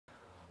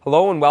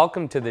Hello and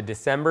welcome to the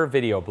December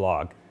video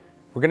blog.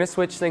 We're going to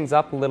switch things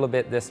up a little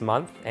bit this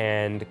month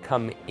and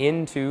come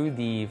into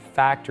the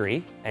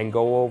factory and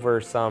go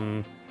over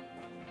some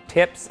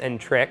tips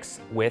and tricks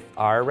with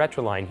our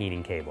Retroline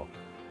heating cable.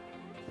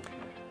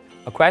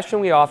 A question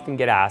we often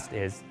get asked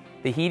is,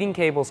 the heating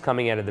cable's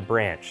coming out of the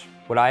branch.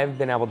 Would I have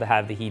been able to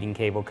have the heating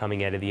cable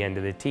coming out of the end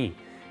of the T?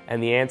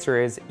 And the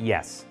answer is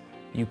yes.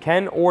 You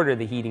can order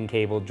the heating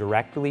cable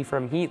directly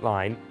from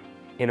Heatline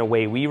in a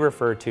way we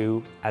refer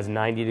to as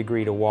 90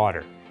 degree to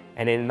water.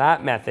 And in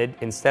that method,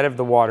 instead of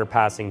the water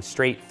passing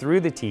straight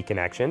through the T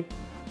connection,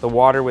 the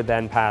water would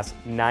then pass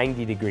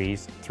 90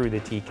 degrees through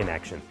the T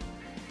connection.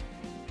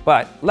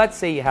 But let's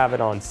say you have it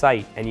on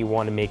site and you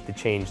want to make the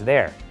change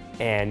there,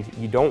 and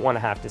you don't want to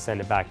have to send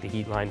it back to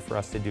Heatline for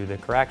us to do the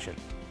correction.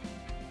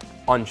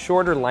 On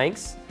shorter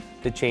lengths,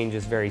 the change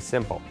is very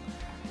simple.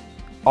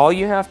 All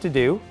you have to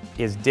do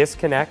is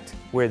disconnect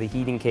where the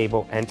heating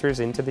cable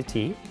enters into the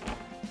T,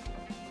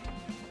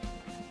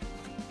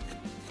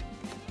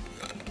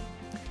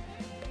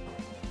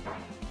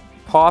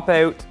 pop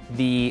out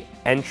the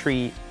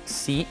entry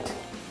seat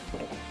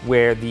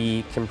where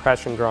the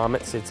compression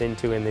grommet sits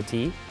into in the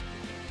T,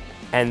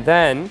 and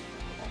then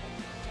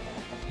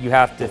you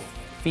have to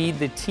feed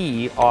the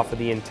T off of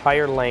the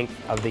entire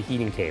length of the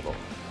heating cable.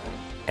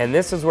 And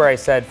this is where I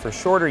said for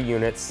shorter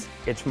units,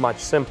 it's much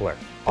simpler.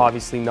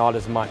 Obviously not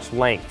as much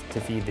length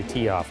to feed the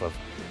T off of.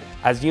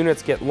 As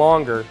units get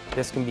longer,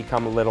 this can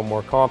become a little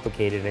more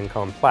complicated and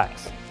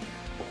complex.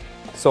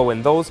 So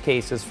in those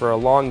cases, for a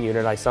long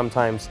unit, I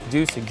sometimes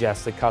do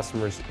suggest that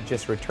customers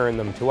just return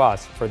them to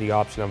us for the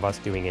option of us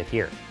doing it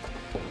here.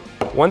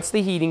 Once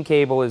the heating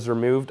cable is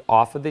removed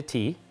off of the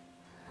T,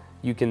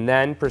 you can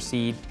then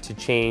proceed to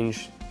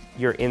change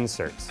your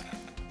inserts.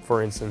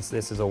 For instance,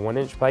 this is a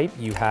 1-inch pipe.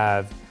 You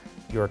have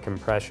your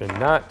compression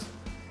nut,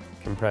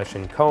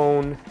 compression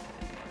cone,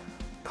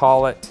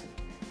 collet,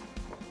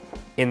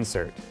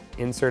 insert.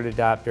 Insert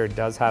adapter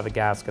does have a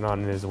gasket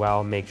on it as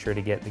well. Make sure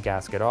to get the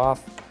gasket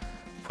off.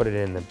 Put it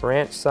in the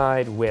branch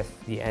side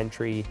with the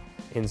entry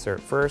insert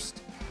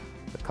first,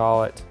 the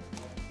collet,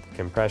 the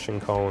compression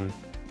cone,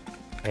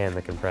 and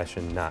the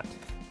compression nut.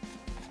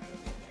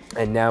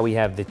 And now we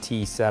have the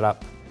T set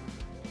up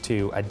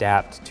to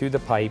adapt to the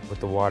pipe with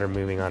the water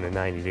moving on a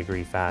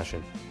 90-degree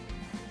fashion.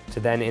 To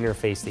then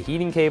interface the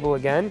heating cable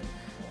again,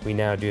 we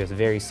now do a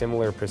very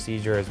similar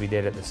procedure as we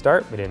did at the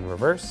start, but in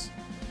reverse.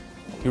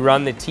 You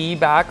run the T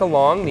back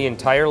along the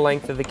entire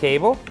length of the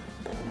cable,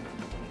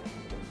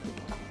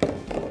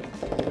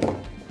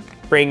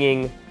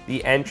 bringing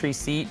the entry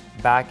seat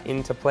back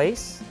into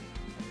place.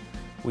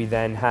 We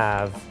then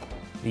have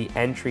the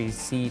entry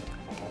seat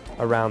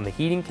around the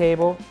heating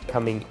cable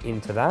coming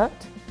into that.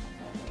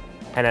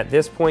 And at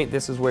this point,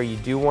 this is where you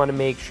do want to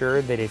make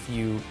sure that if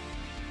you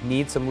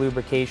need some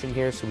lubrication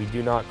here so we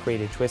do not create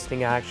a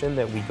twisting action,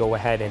 that we go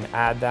ahead and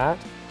add that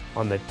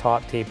on the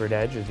top tapered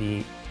edge of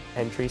the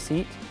entry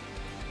seat.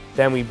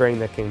 Then we bring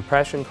the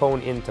compression cone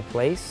into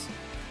place,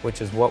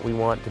 which is what we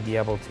want to be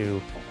able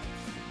to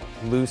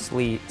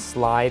loosely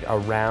slide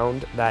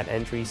around that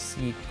entry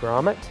seat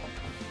grommet.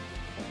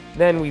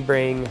 Then we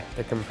bring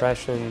the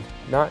compression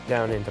nut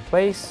down into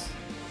place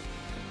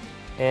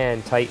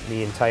and tighten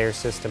the entire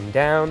system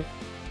down.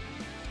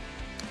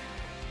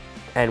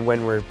 And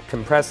when we're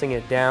compressing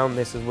it down,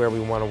 this is where we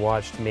want to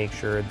watch to make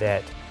sure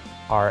that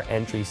our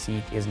entry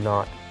seat is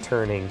not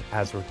turning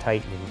as we're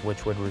tightening,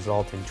 which would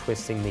result in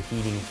twisting the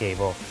heating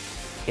cable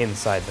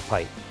inside the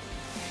pipe.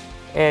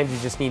 And you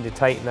just need to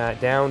tighten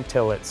that down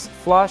till it's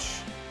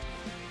flush,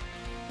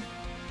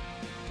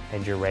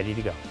 and you're ready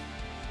to go.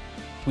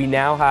 We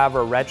now have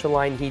our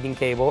Retroline heating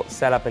cable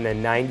set up in a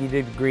 90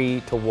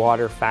 degree to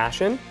water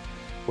fashion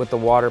with the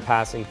water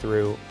passing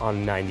through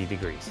on 90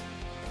 degrees.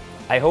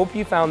 I hope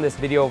you found this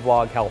video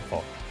vlog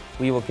helpful.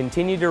 We will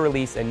continue to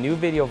release a new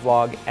video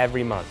vlog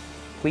every month.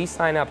 Please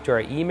sign up to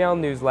our email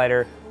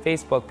newsletter,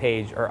 Facebook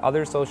page, or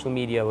other social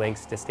media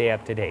links to stay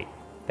up to date.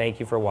 Thank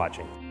you for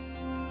watching.